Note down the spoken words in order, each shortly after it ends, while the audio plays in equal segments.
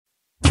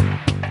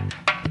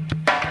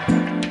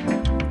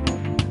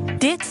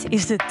Dit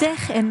is de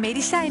Tech en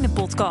Medicijnen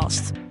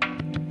podcast.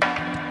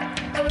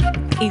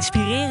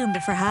 Inspirerende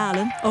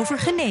verhalen over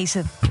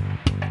genezen.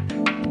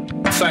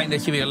 Fijn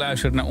dat je weer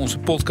luistert naar onze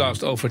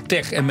podcast over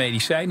tech en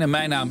medicijnen.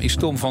 Mijn naam is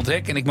Tom van 't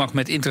Hek en ik mag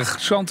met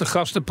interessante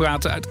gasten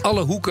praten uit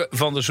alle hoeken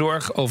van de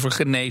zorg over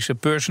genezen,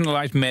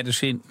 personalized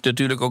medicine,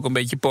 natuurlijk ook een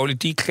beetje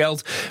politiek,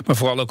 geld, maar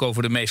vooral ook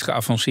over de meest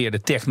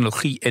geavanceerde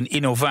technologie en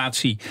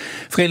innovatie.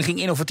 Vereniging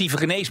Innovatieve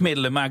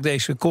Geneesmiddelen maakt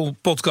deze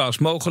podcast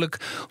mogelijk,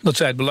 omdat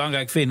zij het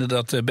belangrijk vinden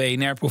dat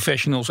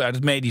BNR-professionals uit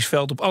het medisch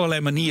veld op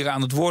allerlei manieren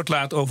aan het woord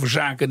laat over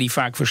zaken die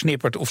vaak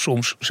versnipperd of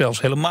soms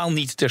zelfs helemaal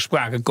niet ter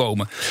sprake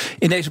komen.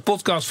 In deze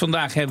podcast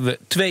vandaag hebben we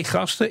twee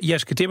gasten.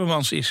 Jeske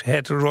Timmermans is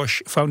Head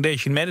Roche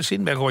Foundation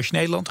Medicine bij Roche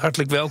Nederland.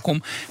 Hartelijk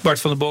welkom. Bart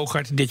van der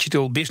Boogaard,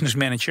 Digital Business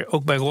Manager,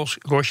 ook bij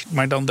Roche,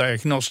 maar dan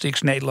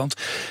Diagnostics Nederland.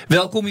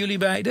 Welkom jullie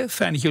beiden.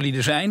 Fijn dat jullie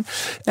er zijn.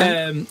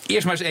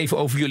 Eerst maar eens even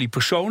over jullie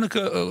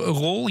persoonlijke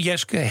rol.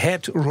 Jeske,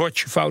 Head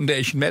Roche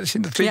Foundation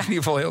Medicine. Dat klinkt in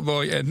ieder geval heel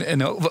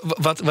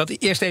mooi.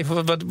 Eerst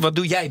even, wat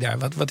doe jij daar?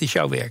 Wat is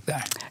jouw werk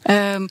daar?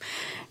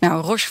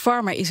 Roche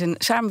Pharma is een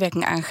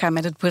samenwerking aangegaan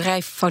met het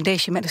bedrijf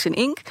Foundation Medicine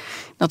Inc.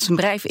 Dat is een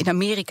bedrijf in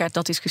Amerika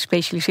dat is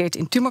gespecialiseerd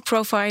in tumor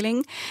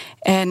profiling.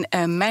 En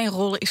mijn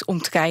rol is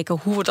om te kijken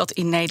hoe we dat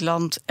in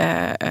Nederland,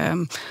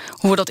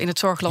 hoe we dat in het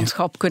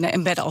zorglandschap kunnen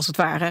embedden als het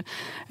ware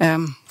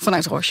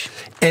vanuit Roche.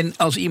 En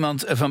als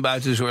iemand van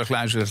buiten de zorg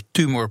luistert,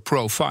 tumor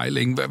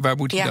profiling, waar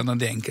moet hij dan aan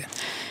denken?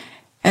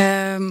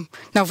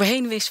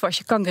 Voorheen wist je als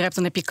je kanker hebt,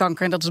 dan heb je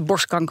kanker. En dat is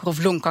borstkanker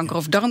of longkanker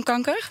of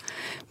darmkanker.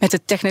 Met de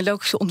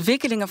technologische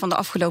ontwikkelingen van de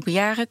afgelopen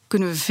jaren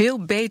kunnen we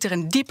veel beter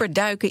en dieper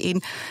duiken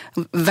in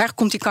waar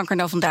komt die kanker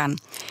nou vandaan.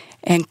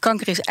 En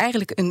kanker is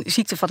eigenlijk een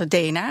ziekte van het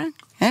DNA.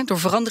 Door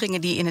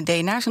veranderingen die in het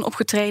DNA zijn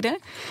opgetreden.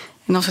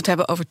 En als we het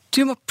hebben over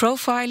tumor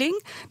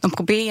profiling, dan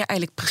probeer je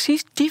eigenlijk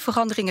precies die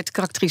veranderingen te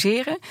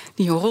karakteriseren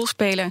die een rol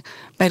spelen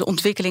bij de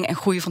ontwikkeling en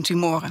groei van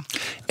tumoren.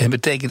 En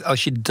betekent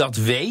als je dat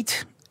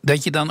weet,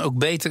 dat je dan ook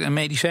beter een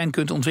medicijn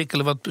kunt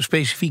ontwikkelen wat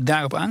specifiek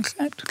daarop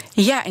aangrijpt?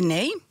 Ja en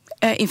nee.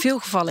 In veel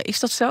gevallen is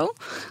dat zo.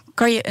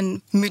 Kan je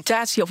een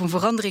mutatie of een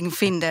verandering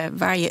vinden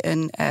waar je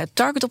een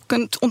target op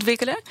kunt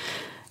ontwikkelen?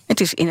 Het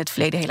is in het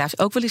verleden helaas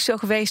ook wel eens zo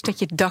geweest dat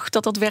je dacht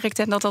dat dat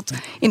werkte en dat dat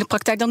in de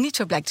praktijk dan niet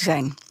zo blijkt te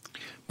zijn.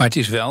 Maar het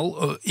is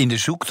wel in de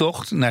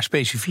zoektocht naar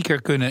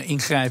specifieker kunnen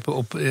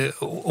ingrijpen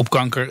op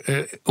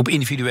kanker op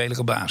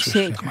individuele basis.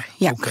 Zeker, zeg maar.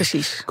 ja,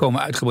 precies. Daar komen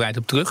we uitgebreid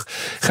op terug.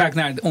 Ga ik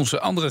naar onze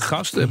andere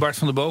gast, Bart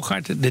van der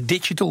Boogaard, de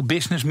Digital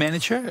Business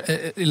Manager.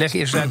 Leg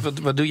eerst uit,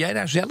 wat doe jij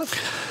daar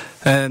zelf?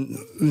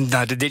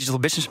 De Digital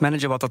Business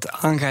Manager, wat dat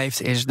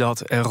aangeeft, is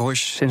dat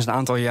Roche sinds een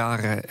aantal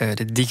jaren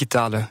de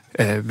digitale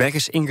weg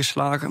is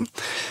ingeslagen.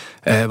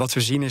 Wat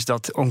we zien is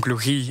dat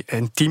oncologie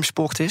een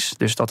teamsport is.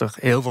 Dus dat er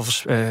heel veel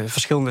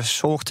verschillende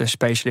soorten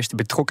specialisten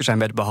betrokken zijn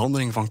bij de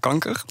behandeling van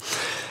kanker.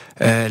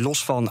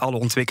 Los van alle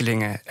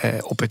ontwikkelingen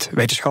op het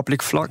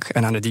wetenschappelijk vlak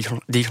en aan de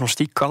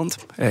diagnostiekkant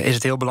is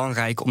het heel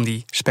belangrijk om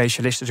die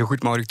specialisten zo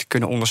goed mogelijk te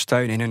kunnen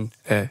ondersteunen in hun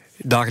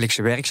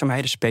dagelijkse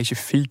werkzaamheden,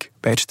 specifiek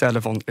bij het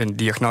stellen van een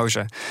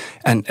diagnose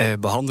en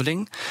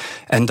behandeling.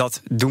 En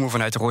dat doen we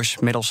vanuit Roche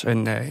middels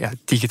een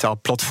digitaal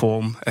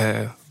platform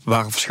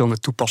waar verschillende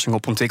toepassingen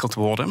op ontwikkeld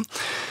worden.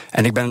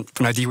 En ik ben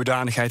vanuit die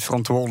hoedanigheid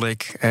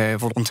verantwoordelijk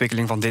voor de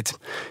ontwikkeling van dit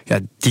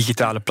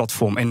digitale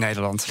platform in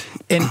Nederland.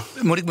 En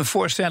moet ik me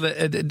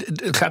voorstellen,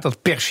 gaat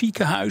dat per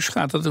ziekenhuis?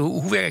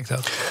 Hoe werkt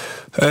dat?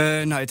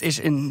 Het is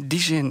in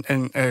die zin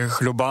een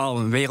globaal,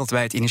 een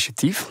wereldwijd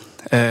initiatief.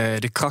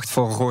 De kracht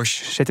van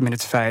Roche zit hem in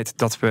het feit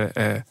dat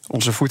we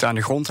onze voeten aan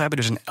de grond hebben.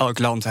 Dus in elk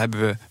land hebben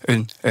we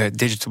een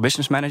digital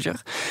business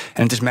manager.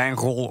 En het is mijn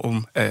rol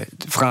om de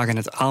vraag en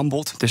het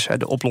aanbod, dus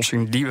de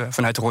oplossing die we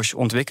vanuit Roche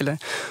ontwikkelen,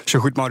 zo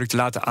goed mogelijk te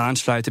laten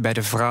aansluiten bij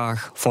de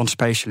vraag van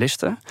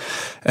specialisten.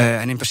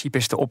 En in principe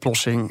is de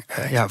oplossing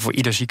voor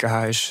ieder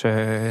ziekenhuis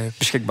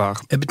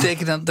beschikbaar. Het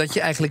betekent dan dat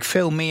je eigenlijk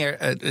veel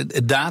meer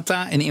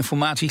data en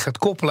informatie gaat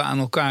koppelen aan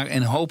elkaar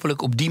en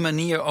hopelijk op die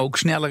manier ook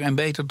sneller en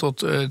beter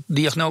tot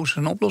diagnoses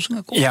en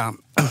oplossingen komt? Ja,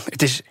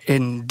 het is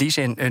in die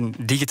zin een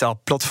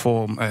digitaal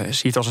platform.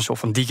 Zie het als een soort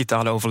van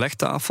digitale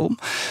overlegtafel.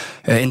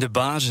 In de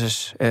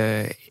basis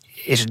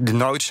is het de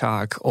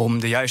noodzaak om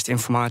de juiste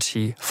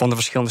informatie van de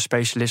verschillende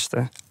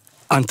specialisten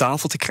aan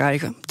tafel te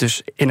krijgen.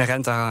 Dus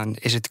inherent daaraan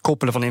is het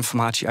koppelen van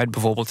informatie uit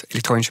bijvoorbeeld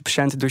elektronische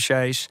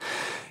patiëntendossiers,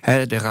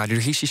 de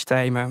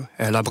radiologiesystemen,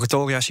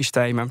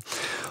 laboratoriasystemen,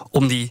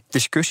 om die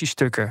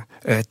discussiestukken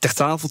ter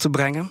tafel te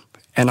brengen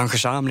en dan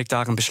gezamenlijk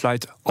daar een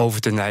besluit over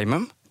te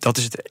nemen. Dat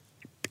is het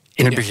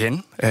in het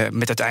begin,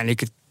 met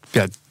uiteindelijk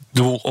het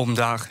doel om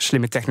daar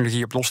slimme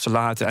technologie op los te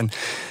laten en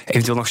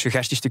eventueel nog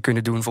suggesties te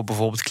kunnen doen voor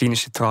bijvoorbeeld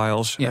klinische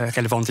trials,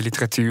 relevante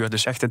literatuur.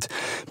 Dus echt het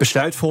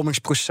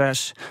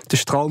besluitvormingsproces te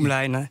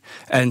stroomlijnen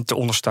en te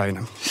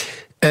ondersteunen.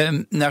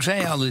 Zei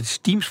je al, het is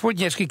teamsport.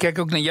 Jeske, kijk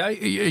ook naar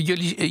jou.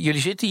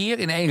 Jullie zitten hier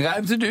in één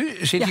ruimte nu.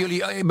 Zitten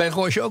jullie bij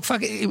Roche ook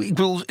vaak? Ik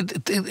bedoel,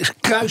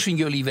 kruisen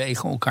jullie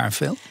wegen elkaar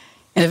veel?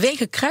 En de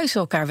wegen kruisen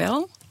elkaar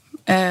wel.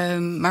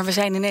 Maar we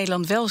zijn in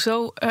Nederland wel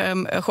zo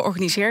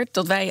georganiseerd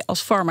dat wij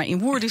als Pharma in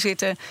Woerden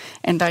zitten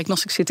en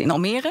Diagnostics zitten in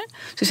Almere.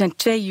 Dus er zijn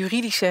 2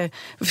 juridische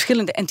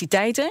verschillende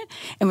entiteiten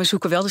en we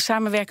zoeken wel de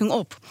samenwerking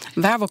op.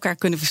 Waar we elkaar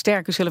kunnen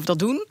versterken, zullen we dat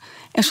doen.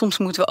 En soms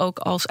moeten we ook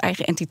als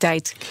eigen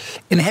entiteit.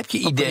 En heb je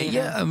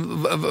ideeën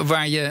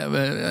waar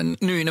je,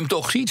 nu je hem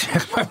toch ziet,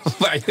 zeg maar,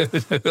 waar je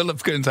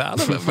hulp kunt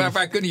halen?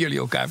 Waar kunnen jullie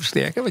elkaar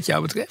versterken, wat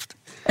jou betreft?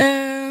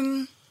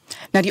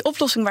 Nou, die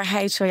oplossing waar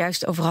hij het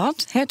zojuist over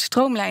had, het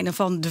stroomlijnen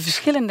van de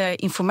verschillende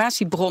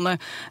informatiebronnen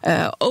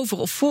over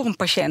of voor een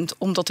patiënt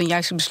om tot een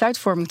juiste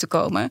besluitvorming te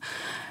komen.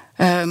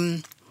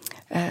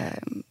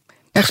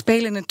 Daar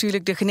spelen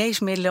natuurlijk de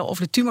geneesmiddelen of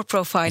de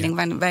tumorprofiling,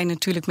 waar wij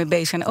natuurlijk mee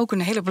bezig zijn, ook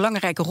een hele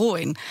belangrijke rol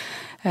in.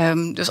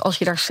 Dus als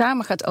je daar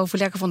samen gaat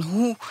overleggen van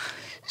hoe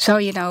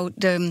zou je nou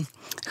de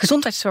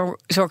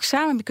gezondheidszorg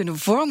samen kunnen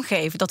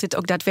vormgeven, dat dit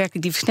ook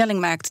daadwerkelijk die versnelling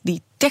maakt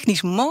die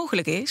technisch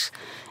mogelijk is.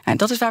 En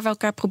dat is waar we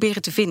elkaar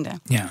proberen te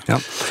vinden. Ja.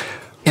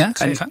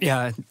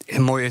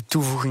 Een mooie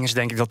toevoeging is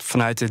denk ik dat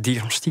vanuit de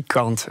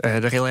diagnostiekkant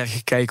er heel erg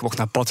gekeken wordt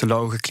naar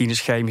pathologen,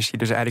 klinisch chemici,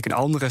 dus eigenlijk een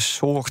andere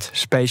soort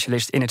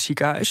specialist in het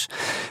ziekenhuis.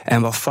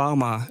 En waar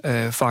pharma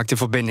vaak de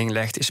verbinding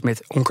legt is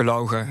met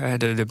oncologen,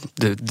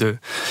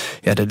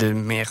 de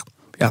meer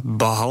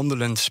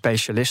behandelend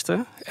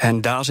specialisten.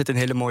 En daar zit een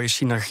hele mooie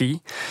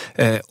synergie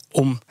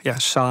om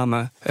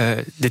samen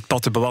dit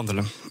pad te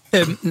bewandelen.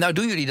 Nou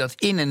doen jullie dat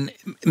in een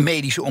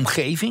medische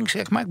omgeving,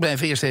 zeg maar. Ik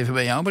blijf eerst even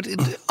bij jou. Maar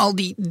al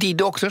die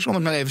dokters, om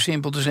het maar even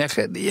simpel te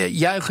zeggen,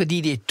 juichen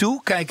die dit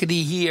toe? Kijken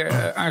die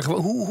hier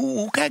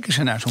hoe kijken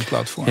ze naar zo'n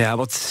platform?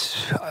 Ja,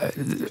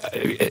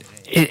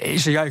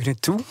 ze juichen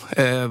het toe.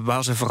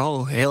 Waar ze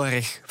vooral heel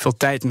erg veel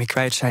tijd mee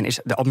kwijt zijn, is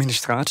de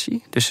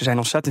administratie. Dus ze zijn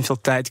ontzettend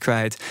veel tijd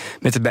kwijt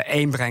met het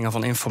bijeenbrengen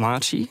van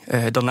informatie.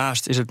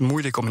 Daarnaast is het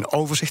moeilijk om een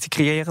overzicht te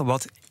creëren.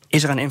 Wat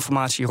is er aan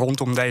informatie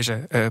rondom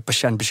deze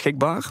patiënt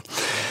beschikbaar?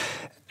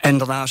 En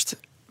daarnaast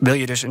wil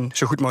je dus een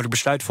zo goed mogelijk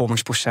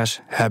besluitvormingsproces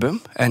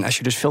hebben. En als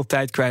je dus veel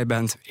tijd kwijt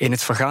bent in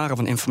het vergaren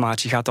van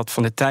informatie, gaat dat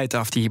van de tijd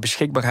af die je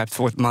beschikbaar hebt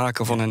voor het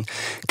maken van een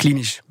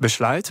klinisch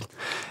besluit.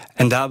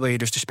 En daar wil je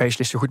dus de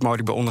specialisten goed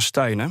mogelijk bij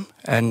ondersteunen.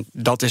 En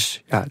dat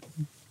is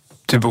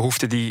de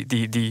behoefte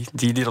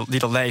die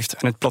er leeft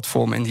en het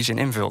platform in die zin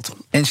invult.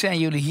 En zijn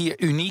jullie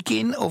hier uniek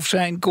in? Of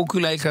zijn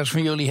collega's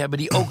van jullie hebben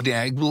die ook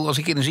daar? Ik bedoel, als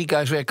ik in een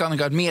ziekenhuis werk, kan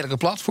ik uit meerdere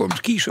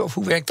platforms kiezen? Of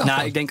hoe werkt dat?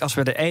 Nou, ik denk als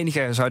we de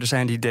enige zouden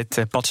zijn die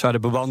dit pad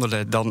zouden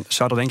bewandelen, dan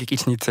zou er denk ik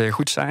iets niet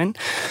goed zijn.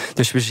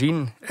 Dus we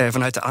zien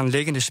vanuit de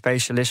aanliggende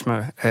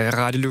specialismen,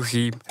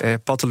 radiologie,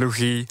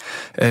 pathologie,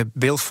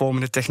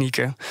 beeldvormende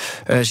technieken,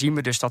 zien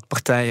we dus dat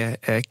partijen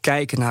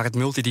kijken naar het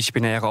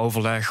multidisciplinaire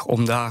overleg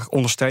om daar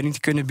ondersteuning te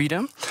kunnen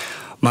bieden.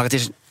 Maar het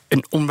is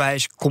een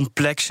onwijs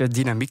complexe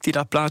dynamiek die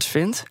daar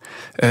plaatsvindt.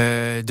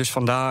 Dus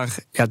vandaar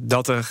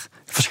dat er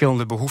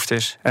verschillende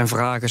behoeftes en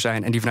vragen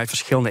zijn en die vanuit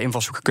verschillende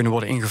invalshoeken kunnen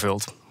worden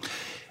ingevuld.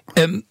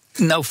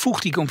 Nou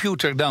voegt die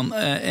computer dan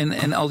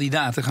en al die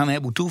data gaan een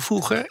heleboel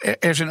toevoegen.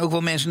 Er zijn ook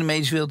wel mensen in de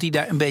medische wereld die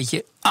daar een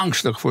beetje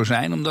angstig voor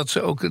zijn, omdat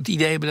ze ook het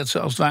idee hebben dat ze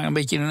als het ware een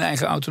beetje in hun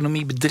eigen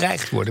autonomie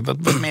bedreigd worden.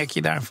 Wat merk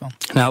je daarvan?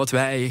 Nou, wat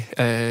wij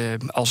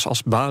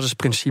als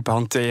basisprincipe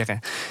hanteren,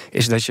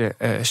 is dat je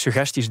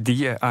suggesties die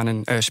je aan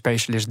een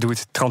specialist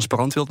doet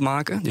transparant wilt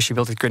maken. Dus je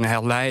wilt het kunnen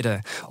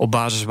herleiden op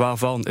basis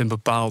waarvan een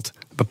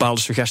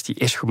bepaalde suggestie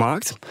is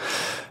gemaakt.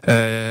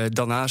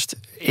 Daarnaast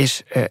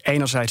is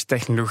enerzijds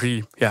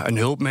technologie een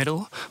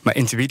hulpmiddel, maar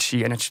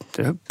intuïtie en het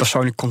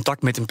persoonlijk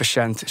contact met een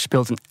patiënt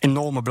speelt een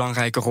enorme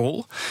belangrijke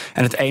rol.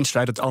 En het een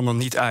sluit het ander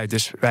niet uit.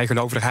 Dus wij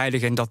geloven er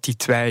heilig in dat die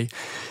twee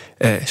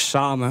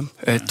samen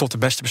tot de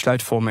beste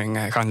besluitvorming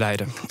gaan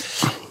leiden.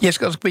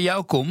 Jeske, als ik bij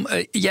jou kom,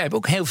 jij hebt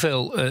ook heel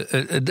veel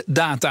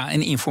data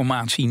en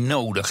informatie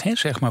nodig, hè,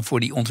 zeg maar, voor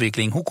die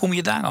ontwikkeling. Hoe kom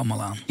je daar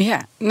allemaal aan?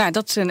 Ja, nou,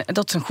 dat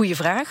is een goede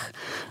vraag.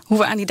 Hoe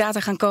we aan die data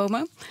gaan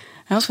komen.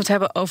 Als we het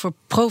hebben over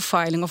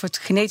profiling of het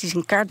genetisch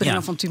in kaart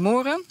brengen van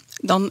tumoren,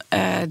 dan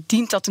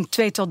dient dat een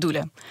tweetal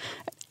doelen.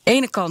 Aan de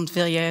ene kant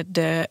wil je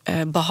de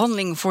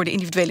behandeling voor de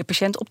individuele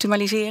patiënt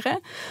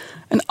optimaliseren.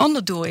 Een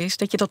ander doel is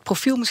dat je dat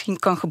profiel misschien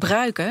kan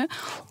gebruiken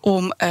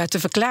om te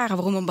verklaren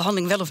waarom een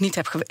behandeling wel of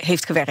niet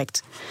heeft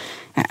gewerkt.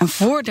 En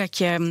voordat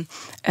je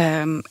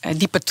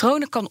die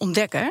patronen kan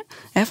ontdekken,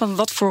 van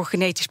wat voor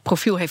genetisch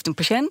profiel heeft een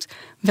patiënt,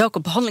 welke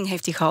behandeling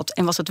heeft hij gehad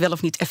en was het wel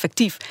of niet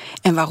effectief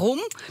en waarom,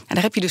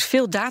 daar heb je dus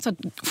veel data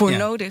voor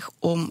nodig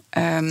om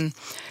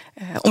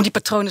die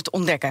patronen te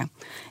ontdekken.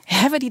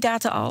 Hebben we die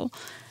data al?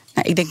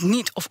 Nou, ik denk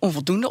niet of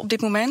onvoldoende op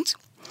dit moment.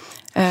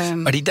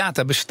 Maar die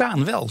data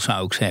bestaan wel,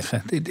 zou ik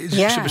zeggen.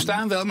 Ze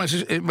bestaan wel,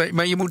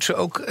 maar je moet ze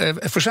ook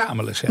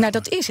verzamelen. Zeg maar. Nou,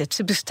 dat is het.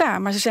 Ze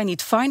bestaan, maar ze zijn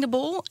niet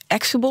findable,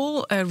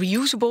 accessible,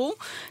 reusable.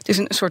 Het is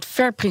een soort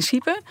fair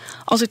principe.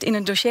 Als het in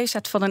een dossier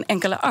staat van een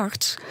enkele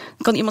arts, dan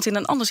kan iemand in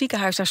een ander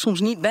ziekenhuis daar soms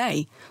niet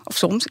bij. Of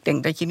soms, ik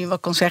denk dat je nu wel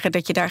kan zeggen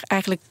dat je daar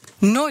eigenlijk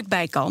nooit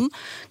bij kan.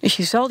 Dus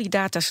je zal die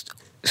data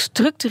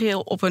structureel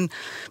op een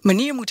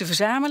manier moeten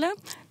verzamelen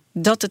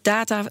dat de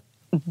data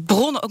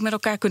bronnen ook met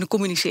elkaar kunnen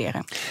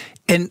communiceren.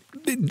 En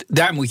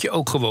daar moet je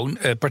ook gewoon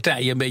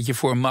partijen een beetje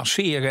voor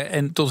masseren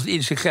en tot het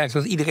inzicht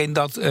krijgen dat iedereen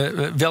dat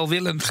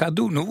welwillend gaat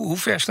doen. Hoe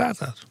ver staat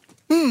dat?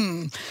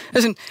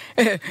 Dat is een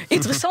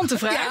interessante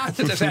vraag.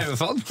 Ja, daar zijn we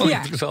van. Een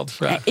interessante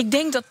vraag. Ik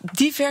denk dat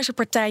diverse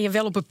partijen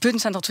wel op het punt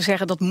staan dat we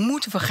zeggen dat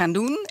moeten we gaan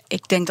doen.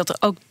 Ik denk dat er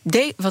ook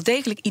wel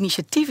degelijk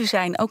initiatieven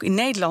zijn, ook in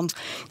Nederland,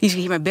 die zich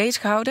hiermee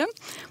bezighouden.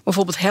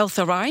 Bijvoorbeeld Health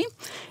Array.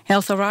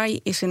 Health Array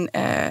is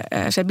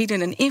zij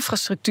bieden een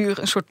infrastructuur,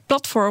 een soort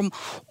platform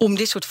om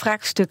dit soort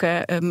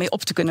vraagstukken mee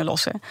op te kunnen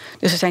lossen.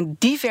 Dus er zijn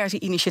diverse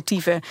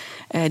initiatieven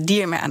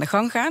die ermee aan de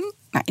gang gaan.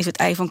 Nou, is het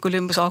ei van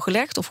Columbus al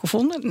gelegd of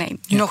gevonden? Nee,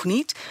 nog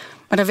niet.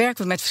 Maar daar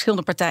werken we met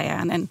verschillende partijen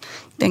aan. En ik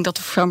denk dat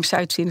de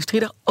farmaceutische industrie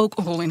daar ook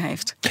een rol in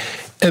heeft.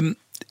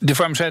 De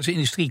farmaceutische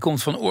industrie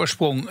komt van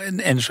oorsprong,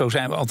 en zo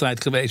zijn we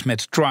altijd geweest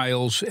met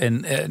trials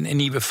en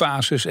nieuwe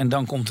fases en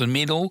dan komt een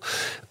middel.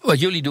 Wat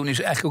jullie doen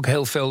is eigenlijk ook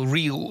heel veel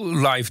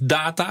real-life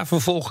data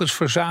vervolgens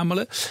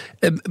verzamelen.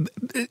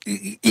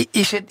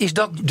 Is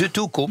dat de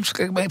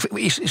toekomst?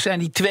 Zijn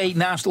die twee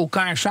naast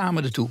elkaar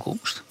samen de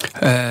toekomst?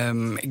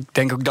 Ik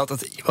denk ook dat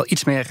het wel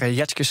iets meer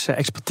Jetskes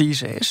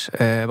expertise is.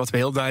 Wat we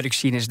heel duidelijk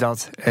zien is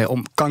dat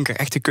om kanker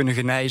echt te kunnen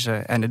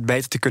genezen en het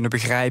beter te kunnen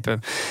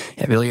begrijpen,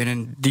 wil je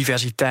een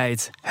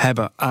diversiteit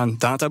hebben aan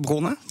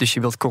databronnen. Dus je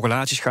wilt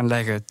correlaties gaan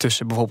leggen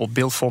tussen bijvoorbeeld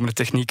beeldvormende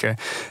technieken,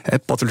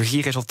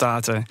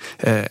 pathologieresultaten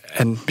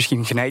en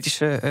misschien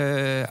genetische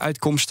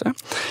uitkomsten.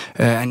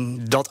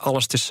 En dat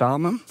alles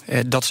tezamen,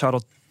 dat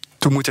zou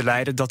ertoe moeten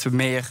leiden dat we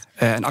meer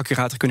en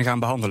accurater kunnen gaan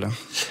behandelen.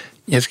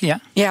 Jetske,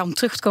 ja, om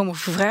terug te komen op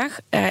uw vraag.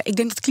 Ik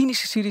denk dat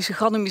klinische studies,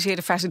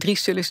 gerandomiseerde fase 3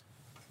 studies,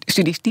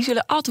 die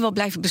zullen altijd wel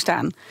blijven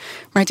bestaan.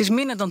 Maar het is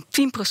minder dan 10%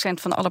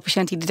 van alle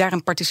patiënten die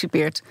daarin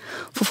participeert.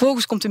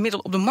 Vervolgens komt een middel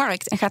op de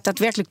markt en gaat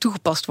daadwerkelijk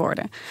toegepast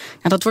worden.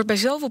 Nou, dat wordt bij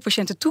zoveel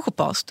patiënten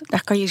toegepast.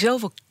 Daar kan je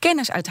zoveel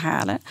kennis uit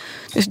halen.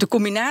 Dus de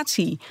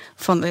combinatie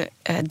van de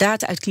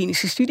data uit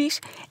klinische studies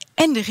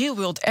en de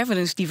real-world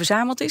evidence die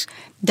verzameld is,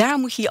 daar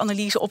moet je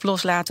analyse op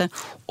loslaten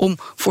om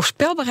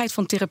voorspelbaarheid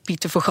van therapie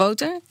te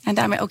vergroten en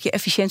daarmee ook je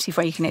efficiëntie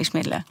van je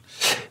geneesmiddelen.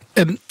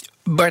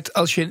 Bart,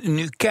 als je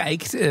nu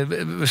kijkt,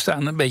 we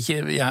staan een beetje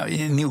in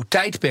een nieuw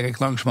tijdperk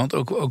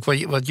langzamerhand. Ook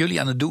wat jullie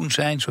aan het doen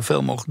zijn,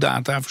 zoveel mogelijk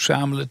data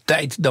verzamelen,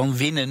 tijd dan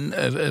winnen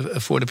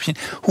voor de patiënt.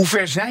 Hoe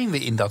ver zijn we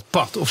in dat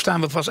pad? Of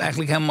staan we vast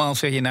eigenlijk helemaal,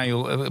 zeg je, nou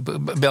joh,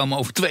 bel me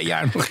over 2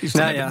 jaar nog eens,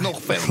 dan heb ik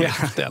nog veel meer te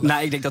vertellen.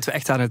 Nou, ik denk dat we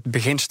echt aan het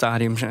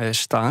beginstadium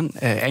staan.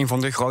 Een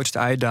van de grootste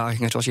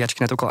uitdagingen, zoals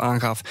Jetske net ook al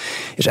aangaf,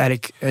 is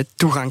eigenlijk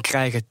toegang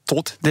krijgen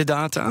tot de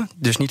data.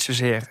 Dus niet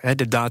zozeer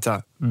de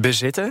data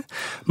bezitten,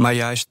 maar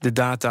juist de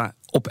data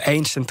op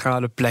één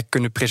centrale plek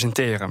kunnen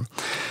presenteren.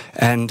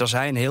 En er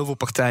zijn heel veel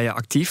partijen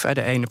actief.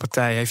 De ene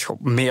partij heeft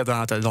meer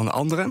data dan de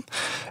andere.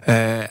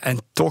 En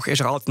toch is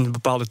er altijd een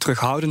bepaalde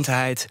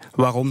terughoudendheid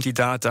waarom die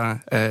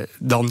data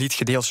dan niet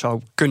gedeeld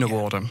zou kunnen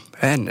worden.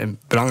 En een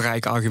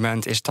belangrijk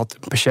argument is dat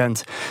een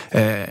patiënt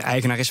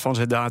eigenaar is van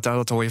zijn data.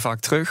 Dat hoor je vaak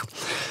terug.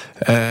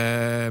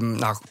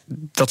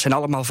 Dat zijn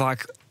allemaal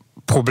vaak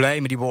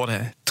problemen die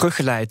worden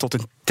teruggeleid tot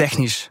een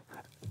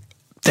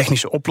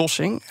technische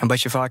oplossing. En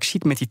wat je vaak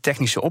ziet met die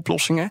technische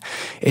oplossingen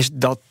is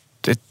dat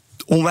het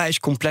onwijs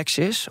complex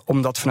is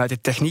om dat vanuit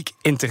de techniek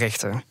in te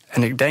richten.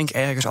 En ik denk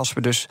ergens als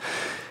we dus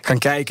gaan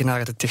kijken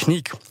naar de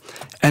techniek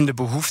en de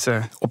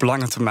behoeften op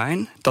lange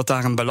termijn, dat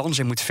daar een balans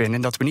in moet vinden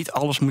en dat we niet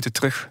alles moeten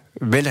terug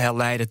willen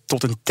herleiden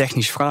tot een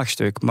technisch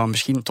vraagstuk, maar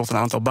misschien tot een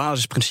aantal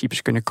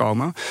basisprincipes kunnen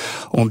komen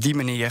om op die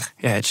manier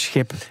het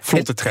schip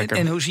vlot te trekken.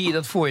 En hoe zie je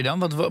dat voor je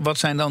dan? Wat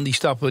zijn dan die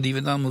stappen die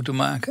we dan moeten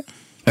maken?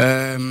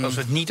 Als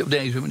we het niet op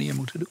deze manier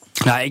moeten doen?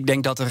 Nou, ik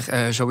denk dat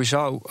er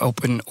sowieso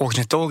op een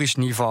organisatorisch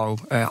niveau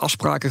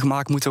afspraken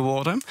gemaakt moeten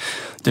worden.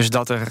 Dus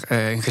dat er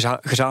een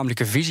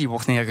gezamenlijke visie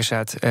wordt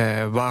neergezet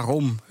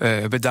waarom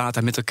we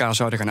data met elkaar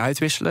zouden gaan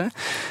uitwisselen.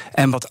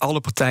 En wat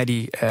alle partijen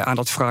die aan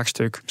dat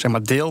vraagstuk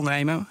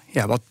deelnemen,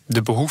 wat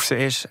de behoefte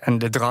is en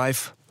de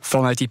drive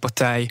vanuit die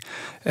partij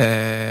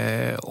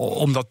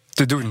om dat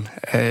te doen.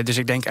 Dus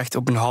ik denk echt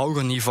op een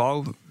hoger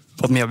niveau,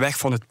 wat meer weg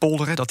van het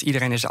polderen, dat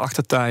iedereen in zijn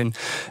achtertuin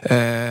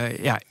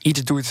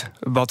iets doet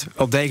wat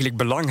wel degelijk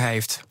belang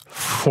heeft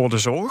voor de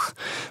zorg,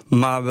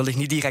 maar wellicht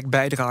niet direct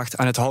bijdraagt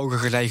aan het hoger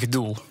gelegen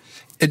doel.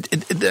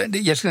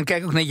 Jetske, dan kijk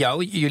ik ook naar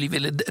jou. Jullie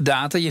willen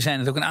data. Je zei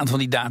het ook, een aantal van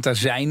die data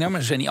zijn er,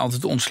 maar ze zijn niet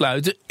altijd te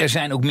ontsluiten. Er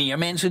zijn ook meer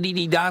mensen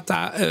die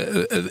data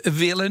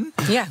willen.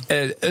 Ja.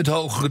 Het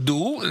hogere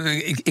doel,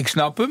 ik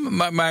snap hem,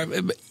 maar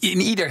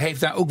ieder heeft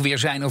daar ook weer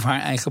zijn of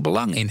haar eigen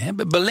belang in. Hè?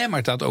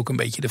 Belemmert dat ook een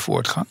beetje de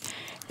voortgang?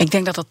 Ik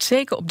denk dat dat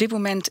zeker op dit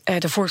moment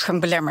de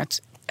voortgang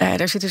belemmert.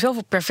 Er zitten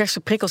zoveel perverse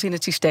prikkels in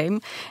het systeem.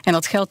 En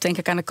dat geldt denk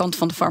ik aan de kant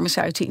van de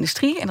farmaceutische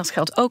industrie. En dat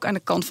geldt ook aan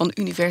de kant van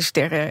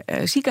universitaire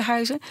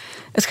ziekenhuizen.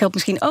 Het geldt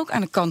misschien ook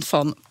aan de kant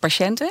van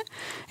patiënten.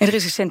 En er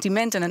is een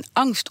sentiment en een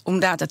angst om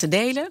data te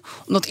delen,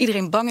 omdat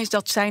iedereen bang is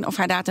dat zijn of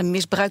haar data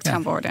misbruikt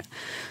gaan worden.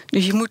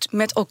 Dus je moet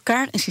met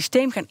elkaar een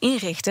systeem gaan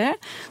inrichten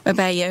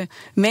waarbij je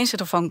mensen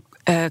ervan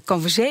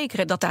kan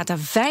verzekeren dat data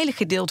veilig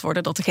gedeeld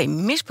worden, dat er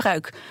geen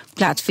misbruik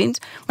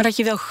plaatsvindt, maar dat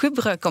je wel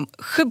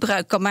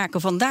gebruik kan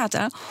maken van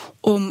data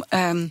om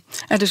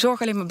de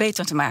zorg alleen maar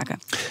beter te maken.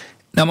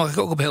 Nou mag ik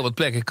ook op heel wat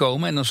plekken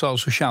komen en dan zal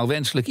sociaal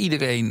wenselijk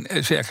iedereen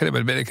zeggen,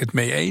 daar ben ik het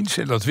mee eens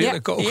en dat wil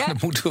ik ook. Ja.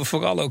 Dat moeten we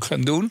vooral ook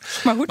gaan doen.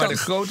 Maar de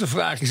grote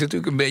vraag is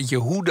natuurlijk een beetje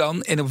hoe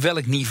dan en op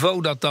welk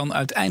niveau dat dan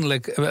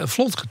uiteindelijk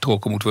vlot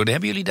getrokken moet worden.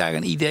 Hebben jullie daar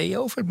een idee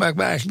over? Het maakt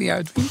me eigenlijk niet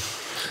uit wie.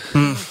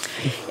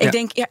 Ik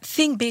denk,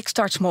 think big,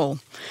 start small.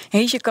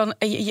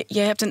 Je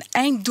hebt een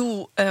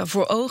einddoel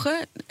voor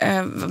ogen,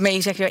 waarmee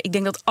je zegt, ik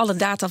denk dat alle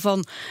data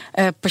van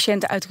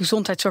patiënten uit de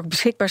gezondheidszorg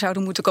beschikbaar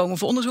zouden moeten komen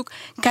voor onderzoek.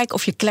 Kijk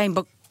of je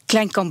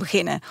klein kan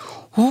beginnen.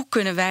 Hoe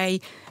kunnen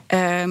wij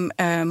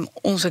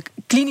onze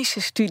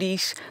klinische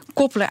studies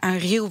koppelen aan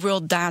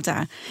real-world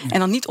data? En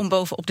dan niet om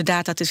bovenop de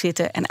data te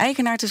zitten en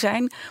eigenaar te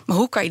zijn, maar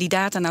hoe kan je die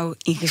data nou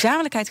in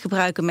gezamenlijkheid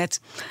gebruiken met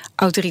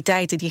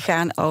autoriteiten die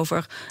gaan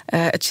over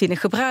het zinnig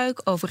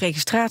gebruik, over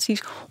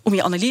registraties, om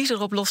je analyse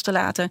erop los te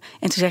laten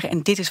en te zeggen,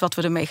 en dit is wat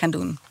we ermee gaan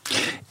doen.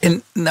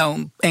 En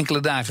nou, enkele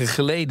dagen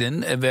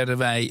geleden werden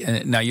wij,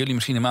 jullie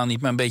misschien helemaal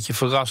niet, maar een beetje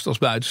verrast als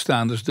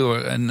buitenstaanders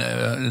door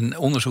een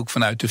onderzoek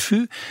vanuit de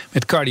VU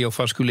met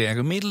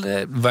cardiovasculaire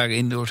middelen,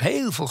 waarin door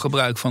heel veel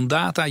gebruik van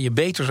data je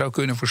beter zou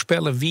kunnen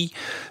voorspellen wie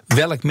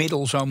welk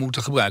middel zou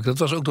moeten gebruiken. Dat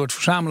was ook door het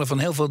verzamelen van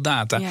heel veel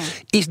data. Ja.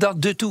 Is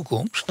dat de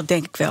toekomst? Dat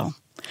denk ik wel.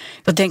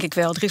 Dat denk ik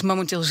wel. Er is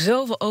momenteel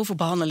zoveel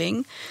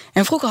overbehandeling.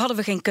 En vroeger hadden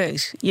we geen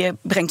keus. Je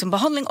brengt een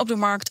behandeling op de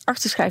markt,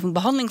 artsen schrijven een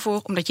behandeling voor,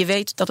 omdat je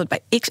weet dat het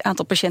bij x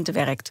aantal patiënten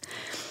werkt.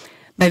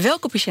 Bij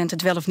welke patiënt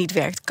het wel of niet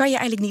werkt, kan je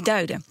eigenlijk niet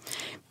duiden.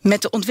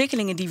 Met de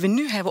ontwikkelingen die we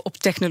nu hebben op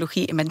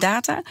technologie en met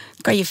data,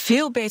 kan je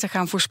veel beter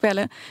gaan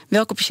voorspellen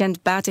welke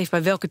patiënt baat heeft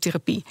bij welke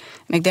therapie.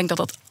 En ik denk dat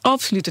dat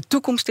absoluut de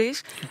toekomst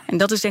is. En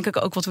dat is denk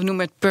ik ook wat we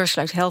noemen met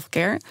personalized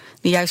healthcare.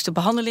 De juiste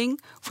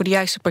behandeling voor de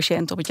juiste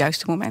patiënt op het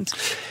juiste moment.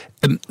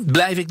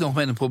 Blijf ik nog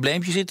met een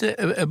probleempje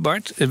zitten,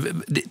 Bart?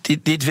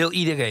 Dit wil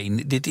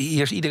iedereen.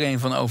 Hier is iedereen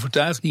van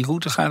overtuigd. Die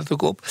route gaat het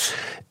ook op.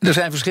 Er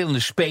zijn verschillende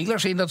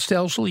spelers in dat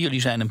stelsel.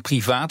 Jullie zijn een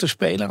private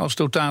speler als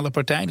totale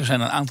partij. Er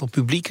zijn een aantal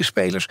publieke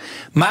spelers.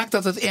 Maakt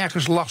dat het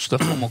ergens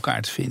lastig om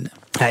elkaar te vinden?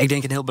 Ja, ik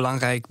denk een heel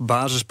belangrijk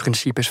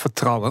basisprincipe is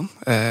vertrouwen.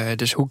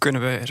 Dus hoe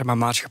kunnen we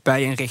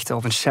maatschappij inrichten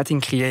of een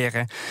setting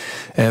creëren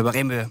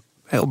waarin we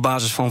op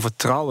basis van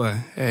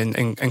vertrouwen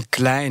een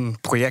klein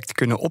project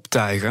kunnen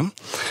optuigen.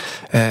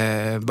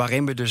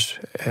 Waarin we dus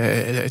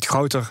het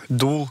groter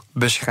doel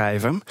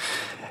beschrijven.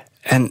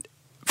 En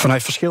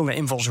vanuit verschillende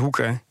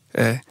invalshoeken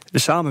de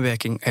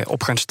samenwerking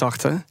op gaan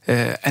starten.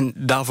 En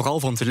daar vooral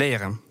van te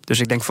leren. Dus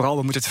ik denk vooral,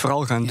 we moeten het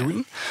vooral gaan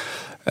doen.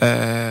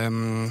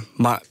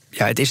 Maar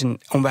ja, het is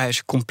een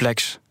onwijs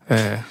complex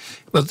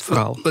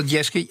verhaal. Want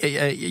Jeske,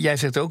 jij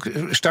zegt ook,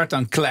 start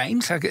dan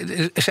klein.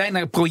 Zijn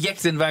er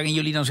projecten waarin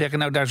jullie dan zeggen,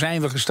 nou daar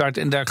zijn we gestart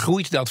en daar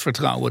groeit dat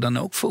vertrouwen dan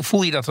ook?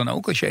 Voel je dat dan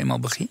ook als je eenmaal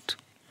begint?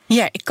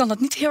 Ja, ik kan dat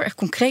niet heel erg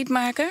concreet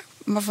maken.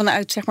 Maar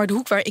vanuit de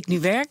hoek waar ik nu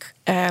werk,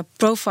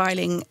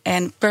 profiling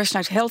en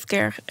personalized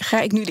healthcare,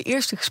 ga ik nu de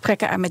eerste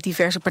gesprekken aan met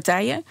diverse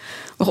partijen.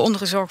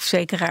 Waaronder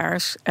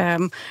zorgverzekeraars,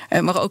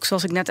 maar ook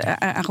zoals ik net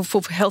aangaf,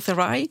 bijvoorbeeld Health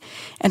RI.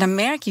 En dan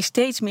merk je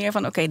steeds meer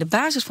van, de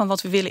basis van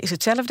wat we willen is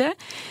hetzelfde.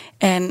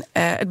 En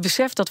het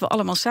besef dat we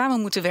allemaal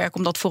samen moeten werken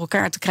om dat voor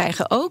elkaar te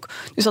krijgen ook.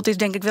 Dus dat is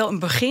denk ik wel een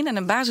begin en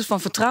een basis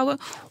van vertrouwen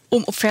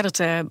om op verder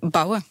te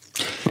bouwen.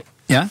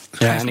 Ja,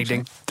 en ik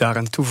denk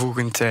daaraan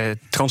toevoegend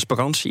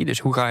transparantie. Dus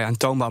hoe ga je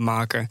aantoonbaar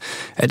maken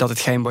dat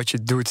hetgeen wat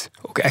je doet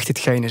ook echt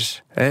hetgeen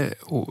is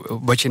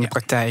wat je in de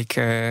praktijk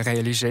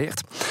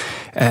realiseert.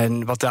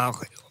 En wat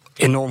daar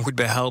enorm goed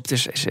bij helpt,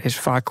 is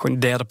vaak gewoon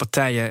derde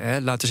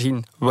partijen laten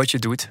zien wat je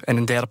doet. En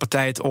een derde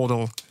partij het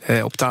oordeel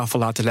op tafel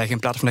laten leggen, in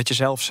plaats van dat je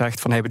zelf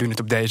zegt van we doen het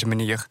op deze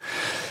manier.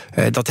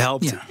 Dat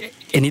helpt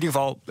in ieder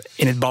geval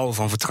in het bouwen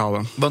van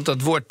vertrouwen. Want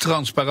dat woord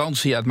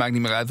transparantie, het maakt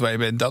niet meer uit waar je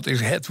bent, dat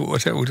is het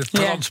woord, hoe het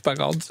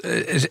transparant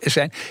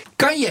zijn.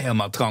 Kan je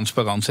helemaal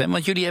transparant zijn?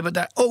 Want jullie hebben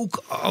daar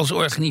ook als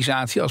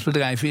organisatie, als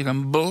bedrijf weer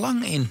een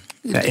belang in.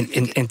 Ja,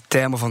 in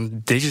termen van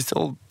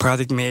digital praat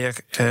ik meer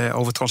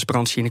over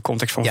transparantie in de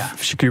context van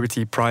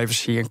security,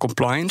 privacy en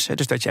compliance.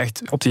 Dus dat je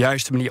echt op de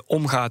juiste manier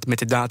omgaat met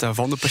de data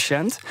van de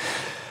patiënt.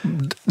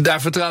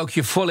 Daar vertrouw ik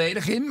je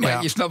volledig in.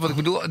 Maar je snapt wat ik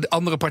bedoel. De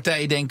andere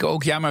partijen denken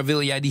ook, maar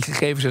wil jij die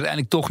gegevens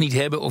uiteindelijk toch niet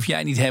hebben of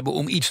jij niet hebben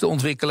om iets te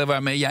ontwikkelen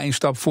waarmee jij een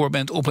stap voor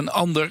bent op een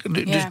ander.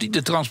 Dus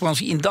de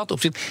transparantie in dat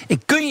opzicht.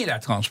 En kun je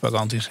daar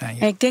transparant in zijn?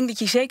 Ja, ik denk dat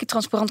je zeker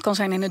transparant kan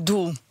zijn in het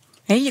doel.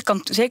 Je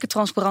kan zeker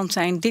transparant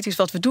zijn, dit is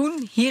wat we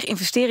doen, hier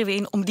investeren we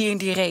in om die en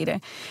die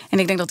reden. En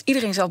ik denk dat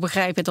iedereen zal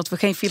begrijpen dat we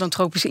geen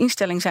filantropische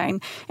instelling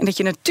zijn en dat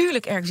je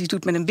natuurlijk ergens iets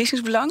doet met een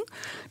businessbelang.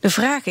 De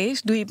vraag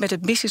is, doe je het met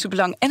het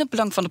businessbelang en het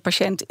belang van de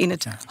patiënt in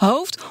het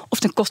hoofd of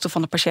ten koste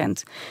van de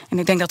patiënt? En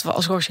ik denk dat we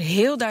als Roche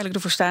heel duidelijk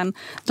ervoor staan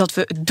dat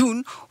we het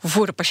doen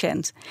voor de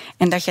patiënt.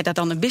 En dat je daar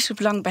dan een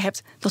businessbelang bij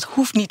hebt, dat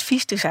hoeft niet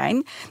vies te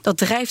zijn. Dat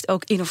drijft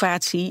ook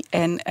innovatie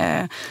en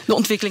de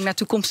ontwikkeling naar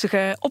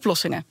toekomstige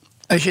oplossingen.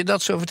 Als je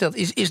dat zo vertelt,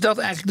 is dat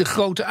eigenlijk de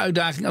grote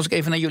uitdaging, als ik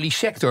even naar jullie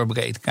sector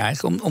breed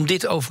kijk, om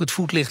dit over het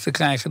voetlicht te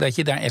krijgen, dat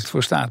je daar echt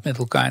voor staat met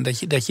elkaar en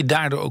dat je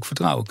daardoor ook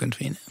vertrouwen kunt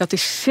vinden? Dat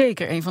is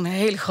zeker een van de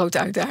hele grote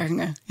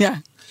uitdagingen,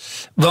 ja.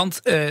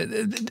 Want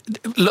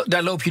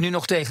daar loop je nu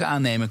nog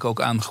tegenaan, neem ik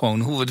ook aan. Gewoon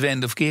hoe we het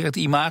wenden of keren. Het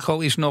imago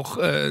is nog...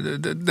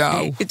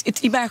 Het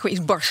imago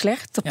is bar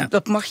slecht.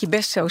 Dat mag je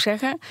best zo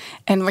zeggen.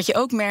 En wat je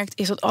ook merkt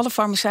is dat alle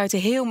farmaceuten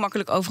heel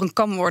makkelijk over een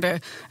kam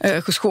worden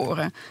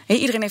geschoren.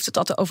 Iedereen heeft het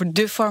altijd over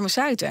de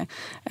farmaceuten.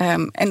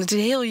 En het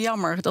is heel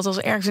jammer dat als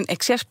er ergens een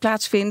excess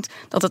plaatsvindt,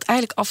 dat het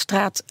eigenlijk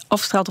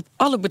afstraalt op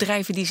alle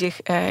bedrijven die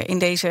zich in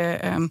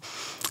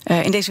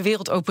deze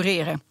wereld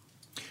opereren.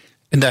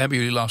 En daar hebben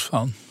jullie last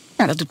van?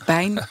 Ja, dat doet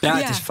pijn. Ja,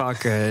 het is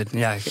vaak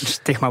een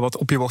stigma wat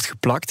op je wordt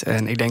geplakt.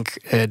 En ik denk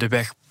de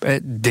weg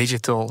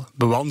digital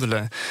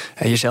bewandelen,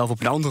 jezelf op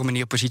een andere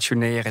manier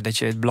positioneren, dat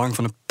je het belang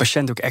van de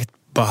patiënt ook echt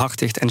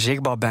behartigt en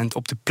zichtbaar bent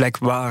op de plek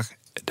waar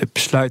de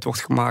besluit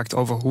wordt gemaakt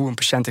over hoe een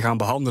patiënt te gaan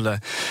behandelen.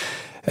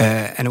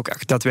 En ook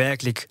echt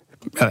daadwerkelijk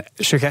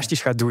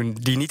suggesties gaat doen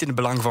die niet in het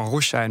belang van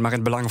Roche zijn, maar in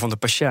het belang van de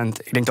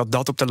patiënt. Ik denk dat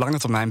dat op de lange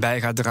termijn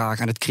bij gaat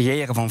dragen aan het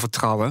creëren van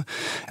vertrouwen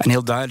en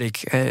heel duidelijk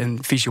een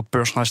visie op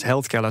personalized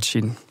healthcare laat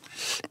zien.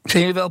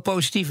 Zijn jullie wel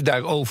positief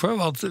daarover?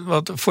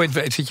 Want voor je het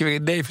weet zit je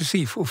weer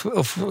defensief.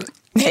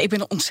 Nee, ik ben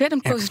er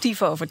ontzettend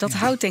positief over. Dat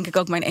houdt denk ik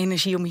ook mijn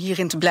energie om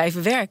hierin te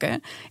blijven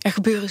werken. Er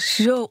gebeuren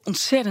zo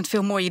ontzettend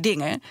veel mooie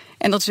dingen.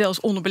 En dat is zelfs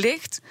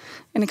onderbelicht.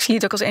 En ik zie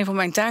het ook als een van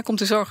mijn taken om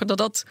te zorgen dat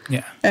dat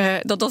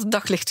het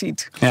daglicht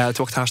ziet. Ja, het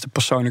wordt haast een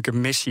persoonlijke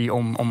missie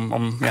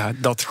om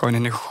dat gewoon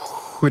in een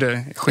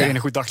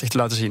goed daglicht te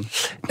laten zien.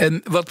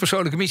 En wat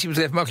persoonlijke missie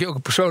betreft mag je ook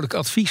een persoonlijk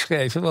advies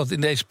geven. Want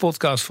in deze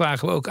podcast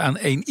vragen we ook aan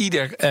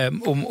ieder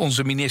om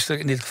onze minister,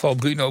 in dit geval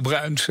Bruno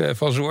Bruins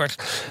van Zorg,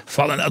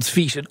 van een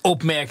advies, een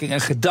opmerking,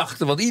 een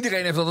gedachte. Want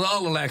iedereen heeft altijd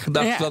allerlei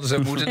gedachten wat er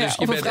zou moeten. Dus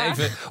je bent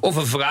even of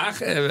een vraag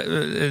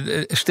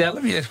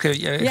stellen.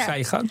 Ga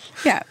je gang.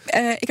 Ja,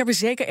 ik heb er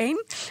zeker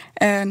één.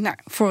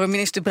 Voor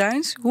minister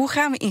Bruins. Hoe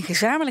gaan we in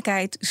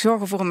gezamenlijkheid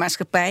zorgen voor een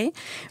maatschappij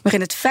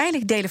waarin het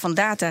veilig delen van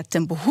data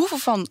ten behoeve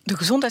van de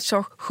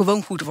gezondheidszorg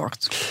gewoon goed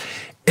wordt?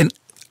 En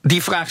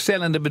die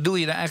vraagstellende bedoel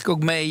je daar eigenlijk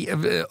ook mee,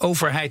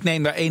 overheid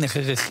neemt daar enige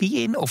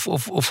regie in?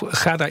 Of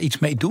ga daar iets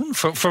mee doen?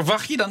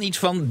 Verwacht je dan iets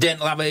van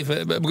laten we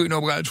even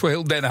Bruno Bruins voor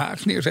heel Den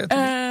Haag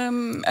neerzetten?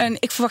 En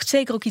ik verwacht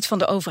zeker ook iets van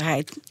de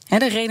overheid.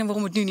 De reden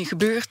waarom het nu niet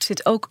gebeurt,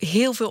 zit ook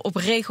heel veel op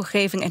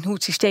regelgeving en hoe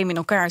het systeem in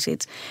elkaar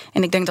zit.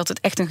 En ik denk dat het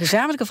echt een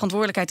gezamenlijke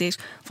verantwoordelijkheid is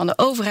van de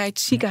overheid,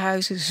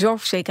 ziekenhuizen,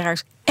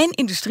 zorgverzekeraars en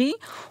industrie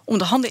om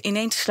de handen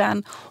ineen te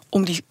slaan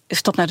om die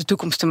stap naar de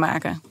toekomst te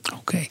maken.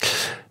 Oké.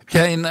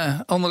 Jij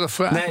een andere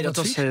vraag? Nee, dat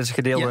was een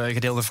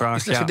gedeelde vraag.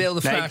 Is een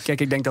gedeelde vraag? Nee,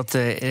 kijk, ik denk dat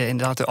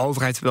inderdaad de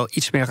overheid wel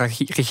iets meer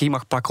regie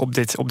mag pakken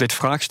op dit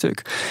vraagstuk.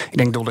 Ik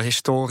denk door de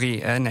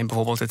historie, neem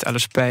bijvoorbeeld het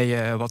LSP,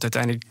 wat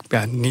uiteindelijk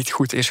niet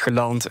goed is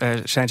geland,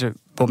 zijn ze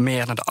wat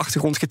meer naar de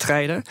achtergrond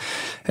getreden.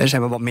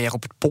 Zijn we wat meer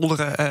op het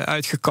polderen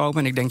uitgekomen.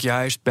 En ik denk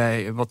juist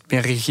bij wat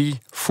meer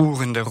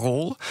regievoerende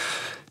rol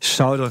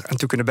zou er aan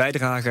toe kunnen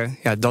bijdragen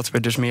dat we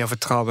dus meer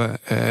vertrouwen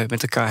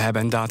met elkaar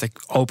hebben en data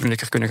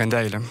openlijker kunnen gaan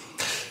delen.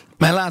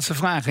 Mijn laatste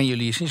vraag aan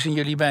jullie is aan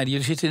jullie beiden.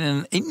 Jullie zitten in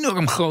een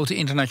enorm grote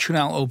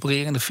internationaal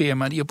opererende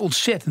firma die op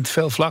ontzettend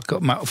veel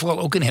vlakken, maar vooral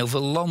ook in heel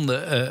veel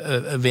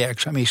landen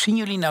werkzaam is. Zien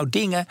jullie nou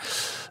dingen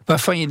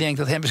waarvan je denkt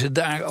dat hebben ze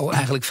daar al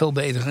eigenlijk veel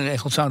beter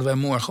geregeld, zouden wij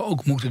morgen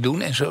ook moeten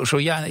doen? En zo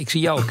ik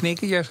zie jou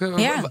knikken.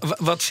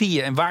 Wat zie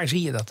je en waar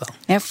zie je dat dan?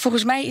 Ja,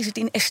 volgens mij is het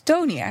in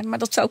Estonia, maar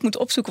dat zou ik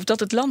moeten opzoeken of dat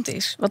het land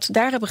is. Wat ze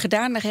daar hebben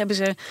gedaan, daar hebben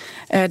ze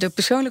de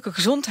persoonlijke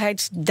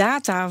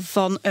gezondheidsdata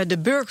van de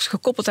burgers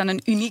gekoppeld aan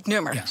een uniek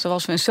nummer.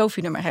 Zoals we een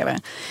SOFI-nummer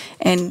hebben.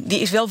 En die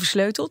is wel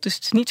versleuteld, dus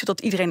het is niet zo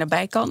dat iedereen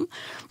erbij kan.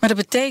 Maar dat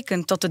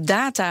betekent dat de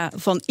data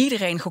van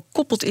iedereen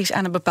gekoppeld is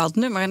aan een bepaald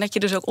nummer en dat je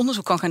dus ook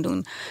onderzoek kan gaan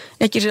doen.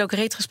 Dat je dus ook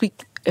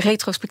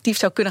retrospectief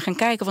zou kunnen gaan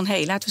kijken van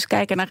laten we eens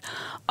kijken naar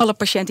alle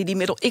patiënten die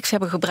middel X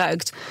hebben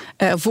gebruikt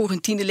voor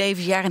hun 10e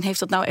levensjaar en heeft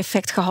dat nou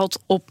effect gehad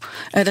op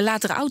de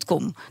latere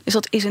outcome. Dus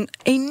dat is een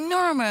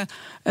enorme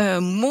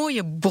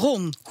mooie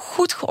bron,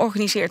 goed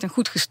georganiseerd en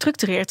goed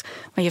gestructureerd,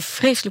 waar je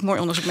vreselijk mooi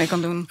onderzoek mee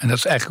kan doen. En dat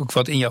is eigenlijk ook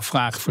wat in jouw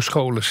vraag voor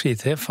scholen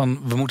zit, hè?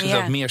 Van we moeten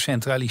dat meer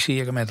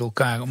centraliseren met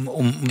elkaar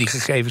om die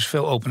gegevens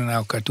veel opener naar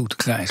elkaar toe te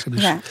krijgen.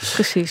 Dus ja,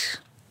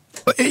 precies.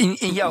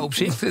 In jouw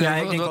opzicht,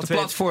 wat de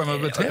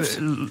platformen betreft?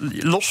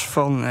 Los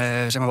van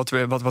wat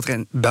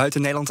er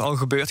buiten Nederland al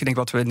gebeurt. Ik denk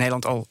wat we in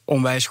Nederland al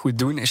onwijs goed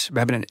doen is, we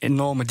hebben een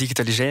enorme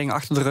digitalisering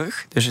achter de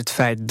rug. Dus het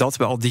feit dat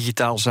we al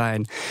digitaal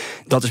zijn,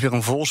 dat is weer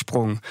een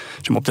voorsprong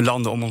op de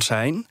landen om ons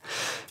heen.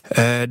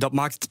 Dat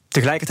maakt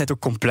tegelijkertijd ook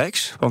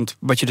complex. Want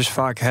wat je dus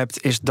vaak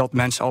hebt, is dat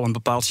mensen al een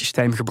bepaald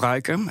systeem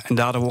gebruiken. En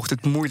daardoor wordt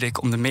het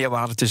moeilijk om de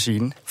meerwaarde te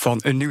zien van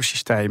een nieuw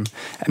systeem.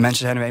 En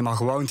mensen zijn nu eenmaal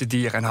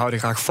gewoontedieren en houden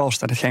graag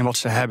vast aan hetgeen wat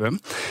ze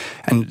hebben.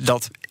 En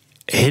dat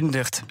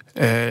hindert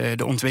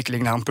de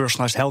ontwikkeling naar een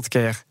personalized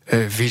healthcare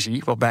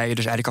visie, waarbij je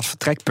dus eigenlijk als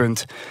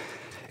vertrekpunt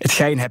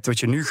hetgeen hebt wat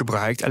je nu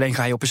gebruikt. Alleen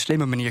ga je op een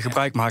slimme manier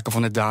gebruik maken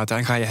van de data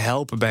en ga je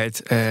helpen bij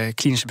het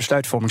klinische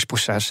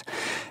besluitvormingsproces.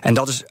 En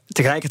dat is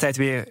tegelijkertijd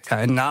weer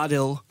een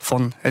nadeel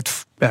van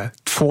het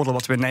voordeel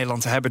wat we in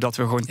Nederland hebben, dat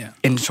we gewoon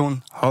in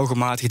zo'n hoge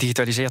mate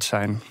gedigitaliseerd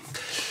zijn.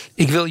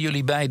 Ik wil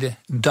jullie beiden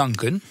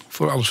danken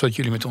voor alles wat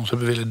jullie met ons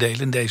hebben willen delen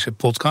in deze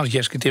podcast.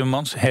 Jeske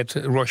Timmermans, het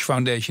Roche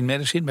Foundation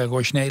Medicine bij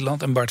Roche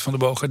Nederland, en Bart van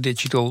der Bogen,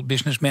 Digital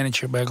Business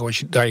Manager bij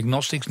Roche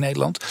Diagnostics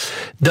Nederland.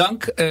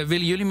 Dank.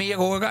 Willen jullie meer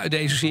horen uit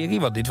deze serie?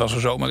 Want dit was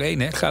er zomaar één.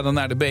 Hè? Ga dan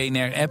naar de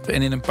BNR-app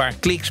en in een paar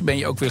kliks ben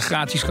je ook weer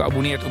gratis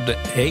geabonneerd op de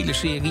hele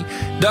serie.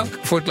 Dank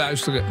voor het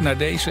luisteren naar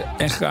deze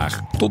en graag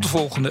tot de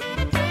volgende.